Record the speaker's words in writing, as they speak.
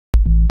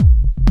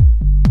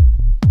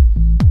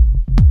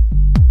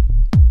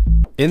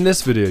In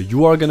this video,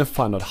 you are gonna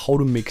find out how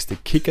to mix the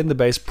kick and the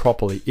bass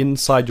properly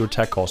inside your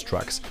tech house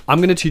tracks. I'm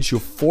gonna teach you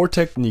 4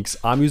 techniques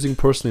I'm using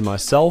personally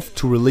myself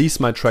to release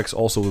my tracks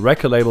also with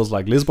record labels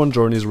like Lisbon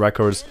Journeys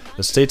Records,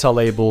 the Stata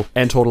label,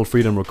 and Total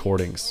Freedom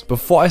Recordings.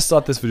 Before I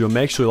start this video,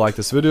 make sure you like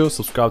this video,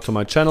 subscribe to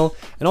my channel,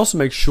 and also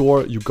make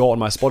sure you go on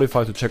my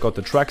Spotify to check out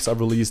the tracks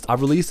I've released.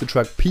 I've released the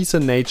track Peace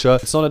and Nature.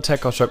 It's not a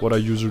tech house track what I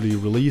usually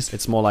release.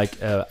 It's more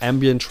like an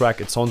ambient track.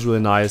 It sounds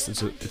really nice.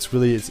 It's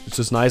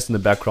just nice in the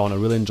background. I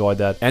really enjoyed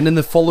that. And in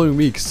the following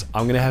weeks,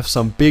 I'm gonna have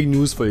some big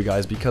news for you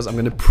guys because I'm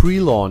gonna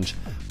pre-launch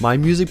my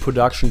music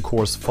production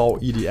course for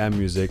EDM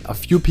music. A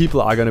few people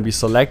are gonna be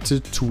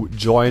selected to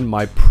join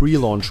my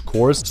pre-launch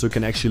course so you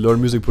can actually learn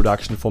music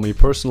production for me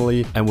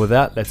personally. And with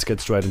that, let's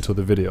get straight into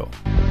the video.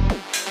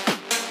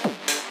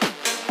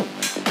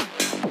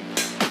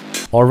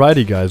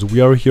 Alrighty guys,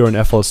 we are here in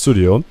FL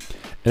Studio.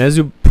 And as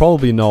you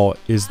probably know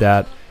is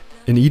that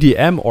in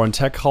EDM or in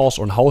tech house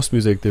or in house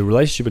music, the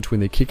relationship between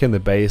the kick and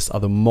the bass are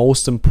the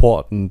most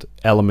important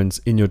elements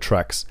in your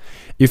tracks.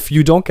 If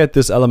you don't get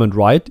this element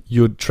right,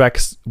 your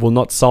tracks will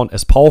not sound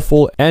as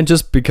powerful. And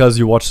just because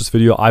you watch this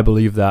video, I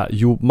believe that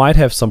you might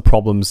have some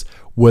problems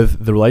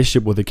with the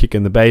relationship with the kick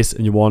and the bass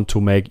and you want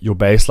to make your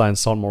bass line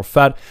sound more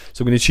fat.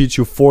 So I'm going to teach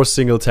you 4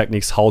 single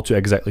techniques how to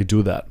exactly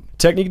do that.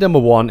 Technique number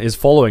 1 is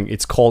following.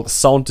 It's called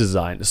sound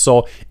design.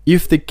 So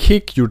if the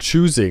kick you're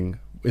choosing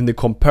in the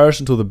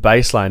comparison to the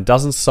bass line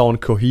doesn't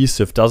sound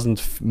cohesive,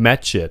 doesn't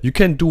match it, you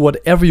can do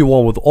whatever you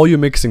want with all your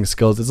mixing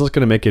skills. It's not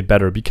going to make it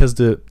better because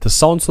the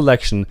sound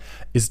selection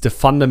is the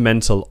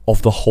fundamental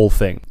of the whole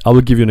thing. I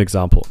will give you an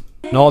example.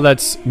 Now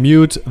let's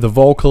mute the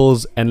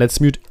vocals and let's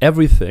mute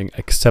everything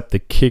except the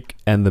kick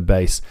and the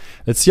bass.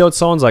 Let's see how it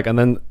sounds like and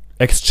then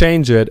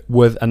exchange it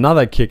with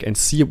another kick and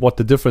see what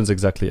the difference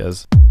exactly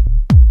is.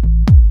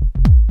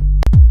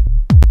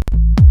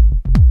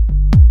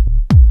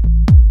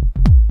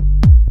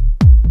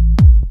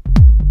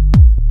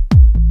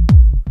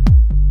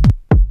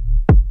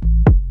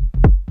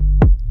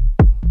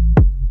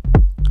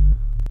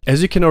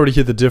 As you can already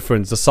hear the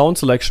difference, the sound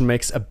selection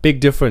makes a big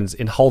difference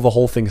in how the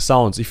whole thing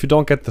sounds. If you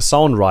don't get the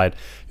sound right,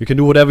 you can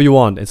do whatever you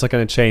want. It's not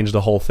going to change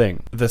the whole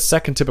thing. The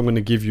second tip I'm going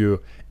to give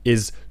you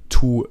is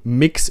to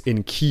mix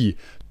in key.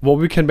 What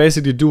we can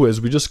basically do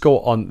is we just go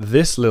on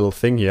this little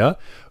thing here,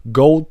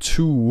 go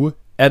to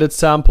edit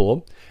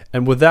sample,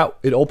 and with that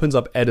it opens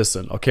up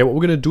Edison. Okay, what we're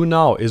gonna do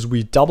now is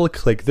we double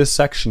click this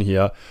section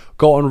here,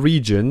 go on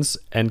regions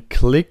and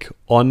click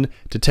on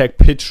detect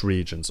pitch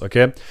regions.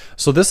 Okay,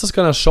 so this is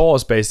gonna show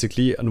us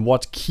basically on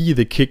what key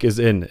the kick is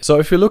in.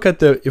 So if we look at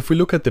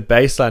the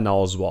bass line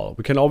now as well,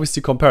 we can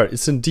obviously compare it.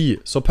 It's in D,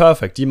 so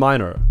perfect, D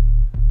minor.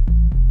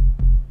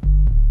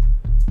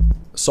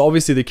 So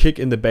obviously the kick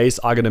and the bass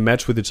are going to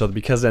match with each other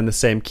because they're in the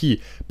same key.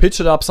 Pitch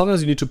it up.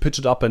 Sometimes you need to pitch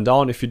it up and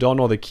down. If you don't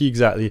know the key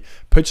exactly,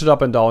 pitch it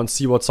up and down,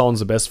 see what sounds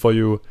the best for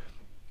you.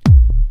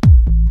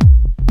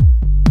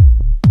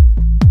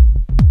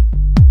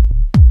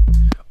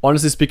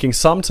 Honestly speaking,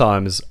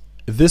 sometimes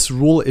this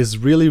rule is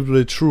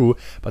really true,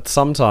 but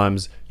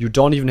sometimes you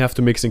don't even have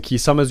to mix in key.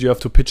 Sometimes you have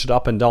to pitch it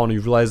up and down and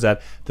you realize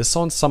that this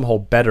sounds somehow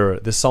better.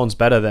 This sounds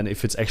better than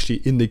if it's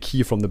actually in the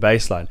key from the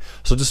bass line.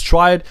 So just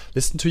try it,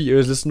 listen to your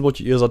ears, listen to what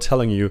your ears are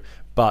telling you,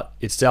 but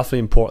it's definitely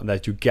important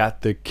that you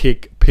get the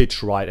kick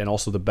pitch right and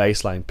also the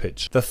bass line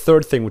pitch. The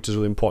third thing which is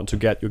really important to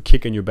get your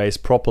kick and your bass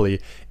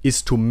properly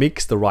is to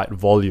mix the right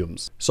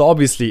volumes. So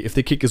obviously if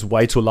the kick is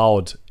way too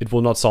loud, it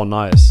will not sound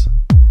nice.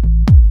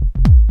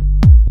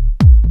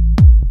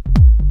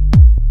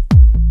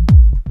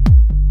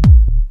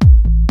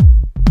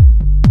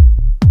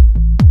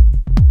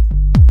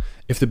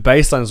 If the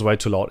bass line is way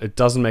too loud, it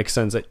doesn't make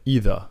sense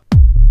either.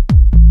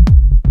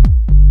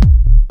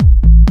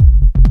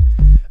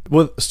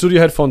 With studio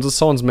headphones, it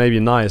sounds maybe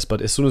nice,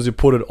 but as soon as you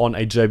put it on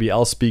a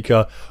JBL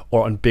speaker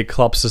or on big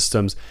club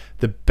systems,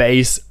 the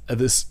bass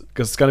is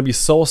going to be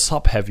so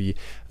sub-heavy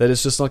that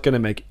it's just not going to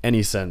make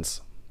any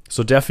sense.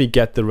 So definitely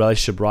get the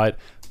relationship right.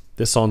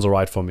 This sounds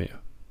alright for me.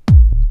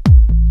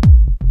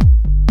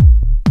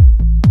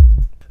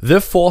 The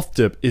fourth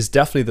tip is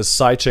definitely the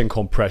sidechain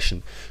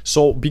compression.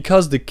 So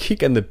because the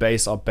kick and the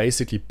bass are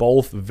basically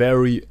both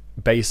very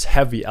bass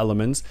heavy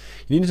elements,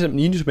 you need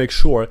to make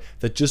sure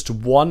that just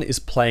one is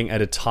playing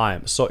at a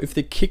time. So if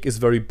the kick is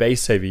very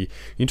bass heavy,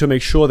 you need to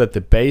make sure that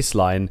the bass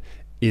line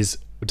is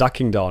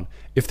ducking down.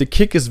 If the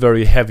kick is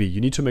very heavy,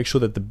 you need to make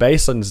sure that the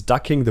bass line is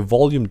ducking the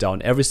volume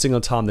down every single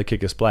time the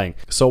kick is playing.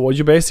 So what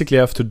you basically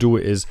have to do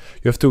is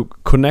you have to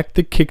connect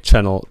the kick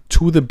channel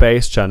to the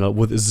bass channel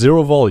with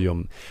 0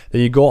 volume.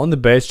 Then you go on the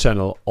bass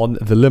channel on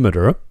the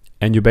limiter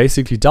and you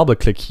basically double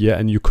click here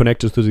and you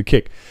connect it to the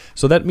kick.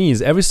 So that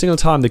means every single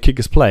time the kick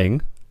is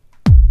playing,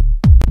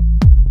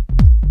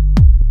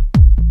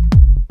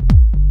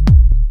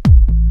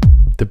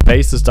 the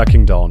bass is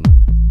ducking down.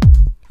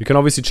 You can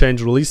obviously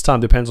change release time,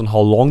 depends on how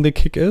long the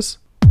kick is.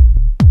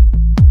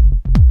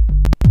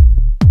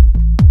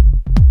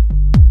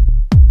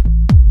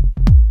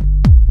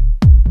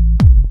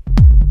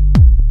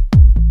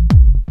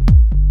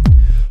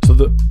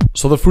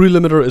 So the free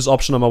limiter is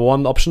option number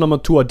 1. Option number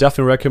 2 I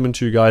definitely recommend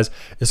to you guys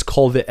is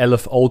called the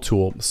LFO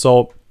tool.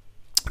 So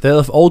the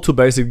LFO tool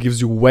basically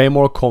gives you way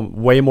more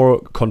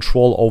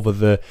control over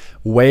the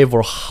wave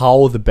or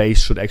how the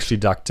bass should actually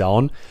duck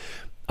down.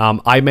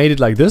 I made it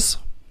like this.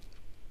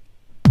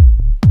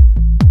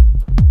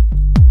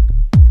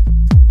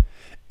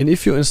 And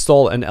if you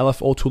install an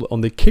LFO tool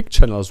on the kick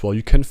channel as well,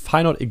 you can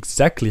find out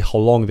exactly how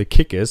long the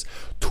kick is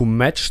to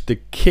match the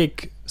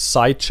kick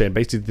sidechain,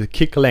 basically the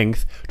kick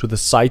length to the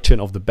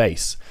sidechain of the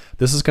bass.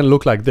 This is going to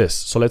look like this.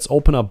 So let's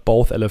open up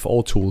both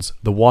LFO tools,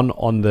 the one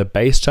on the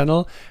bass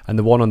channel and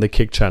the one on the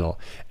kick channel.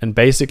 And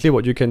basically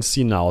what you can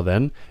see now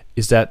then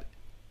is that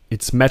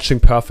it's matching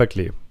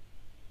perfectly.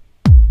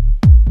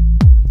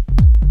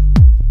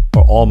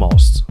 Or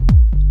almost.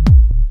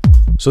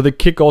 So the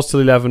kick goes to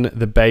 11,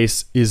 the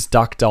bass is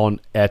ducked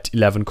down at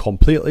 11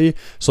 completely,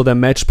 so they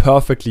match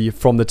perfectly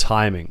from the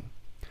timing.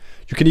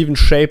 You can even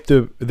shape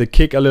the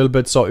kick a little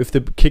bit, so if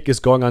the kick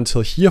is going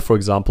until here, for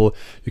example,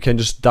 you can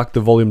just duck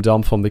the volume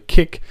down from the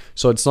kick,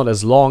 so it's not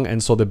as long,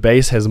 and so the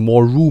bass has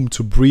more room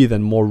to breathe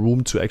and more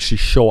room to actually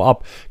show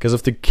up. Because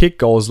if the kick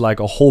goes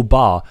like a whole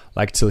bar,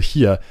 like till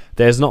here,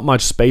 there's not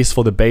much space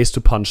for the bass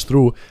to punch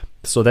through.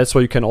 So that's why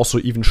you can also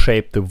even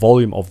shape the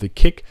volume of the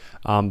kick,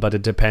 but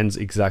it depends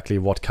exactly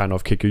what kind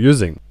of kick you're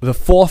using. The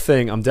fourth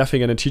thing I'm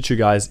definitely going to teach you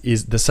guys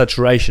is the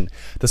saturation.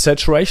 The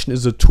saturation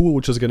is a tool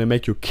which is going to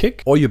make your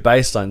kick or your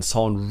bass line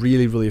sound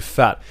really, really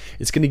fat.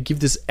 It's going to give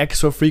this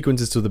extra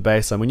frequencies to the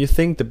bass line. When you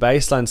think the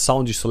bass line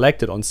sound you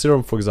selected on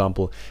Serum, for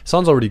example,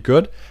 sounds already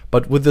good,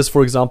 but with this,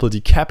 for example,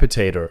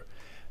 decapitator,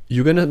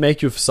 you're going to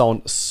make your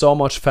sound so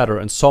much fatter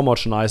and so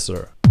much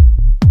nicer.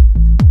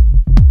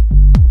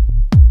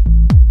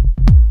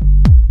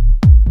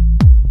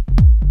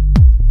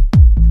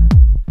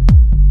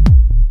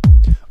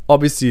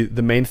 Obviously,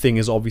 the main thing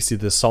is obviously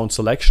the sound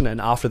selection, and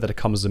after that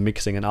comes the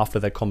mixing, and after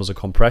that comes the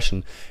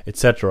compression,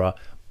 etc.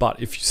 But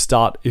if you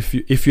start,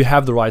 if you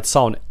have the right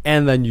sound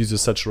and then use the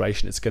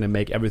saturation, it's gonna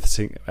make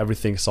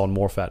everything sound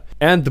more fat.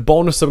 And the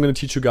bonus that I'm gonna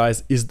teach you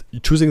guys is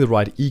choosing the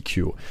right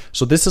EQ.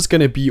 So this is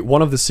gonna be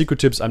one of the secret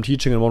tips I'm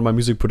teaching in one of my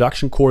music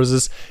production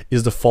courses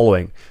is the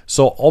following.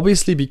 So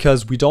obviously,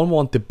 because we don't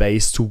want the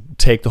bass to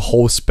take the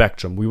whole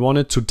spectrum, we want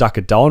it to duck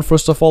it down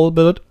first of all a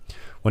bit.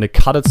 When it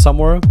cut it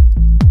somewhere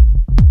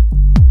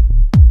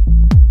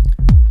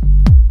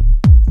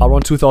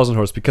around 2000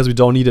 Hertz, because we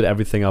don't need it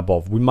everything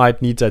above. We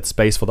might need that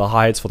space for the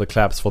hi-hats, for the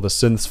claps, for the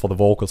synths, for the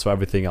vocals, for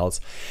everything else.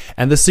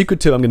 And the secret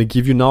tip I'm going to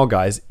give you now,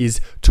 guys,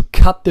 is to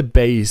cut the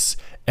bass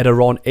at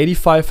around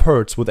 85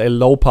 Hertz with a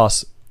low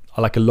pass,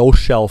 like a low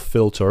shelf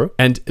filter.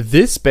 And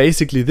this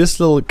basically, this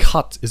little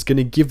cut is going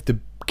to give the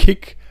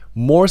kick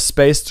more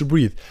space to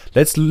breathe.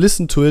 Let's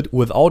listen to it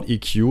without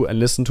EQ and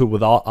listen to it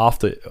without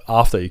after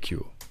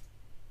EQ.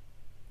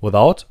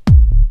 Without.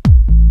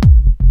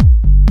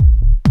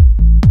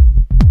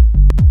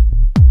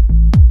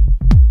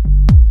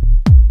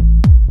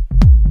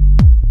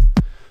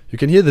 You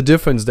can hear the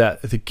difference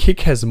that the kick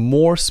has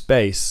more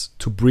space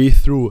to breathe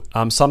through.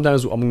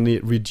 Sometimes I'm going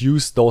to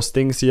reduce those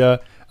things here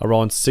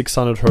around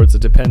 600 Hertz,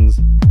 it depends.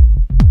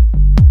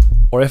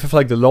 Or if I feel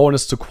like the low end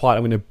is too quiet,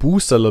 I'm going to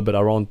boost a little bit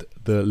around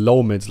the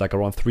low mids, like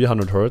around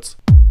 300 Hertz.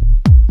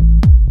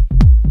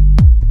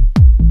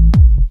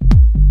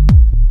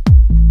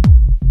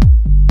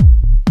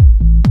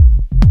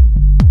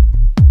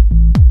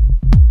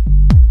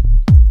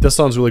 This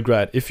sounds really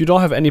great. If you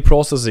don't have any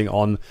processing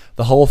on,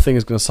 the whole thing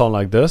is going to sound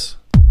like this.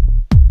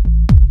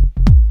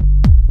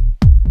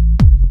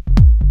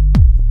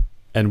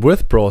 And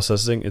with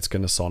processing, it's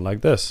going to sound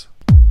like this.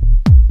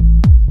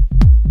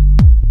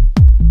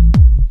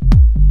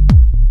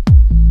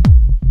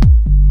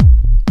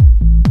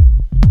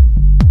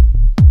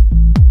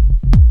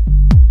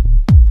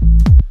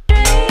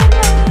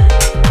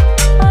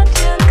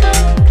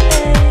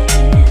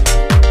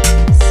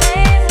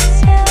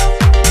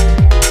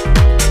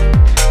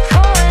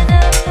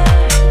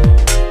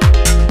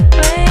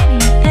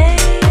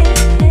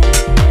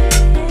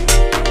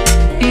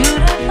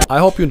 I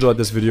hope you enjoyed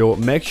this video.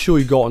 Make sure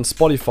you go on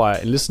Spotify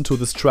and listen to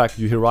this track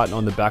you hear right now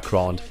in the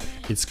background.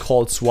 It's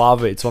called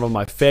Suave. It's one of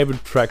my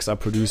favorite tracks I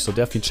produce, so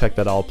definitely check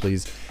that out,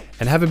 please.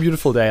 And have a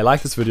beautiful day.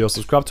 Like this video,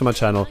 subscribe to my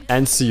channel,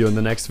 and see you in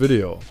the next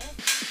video.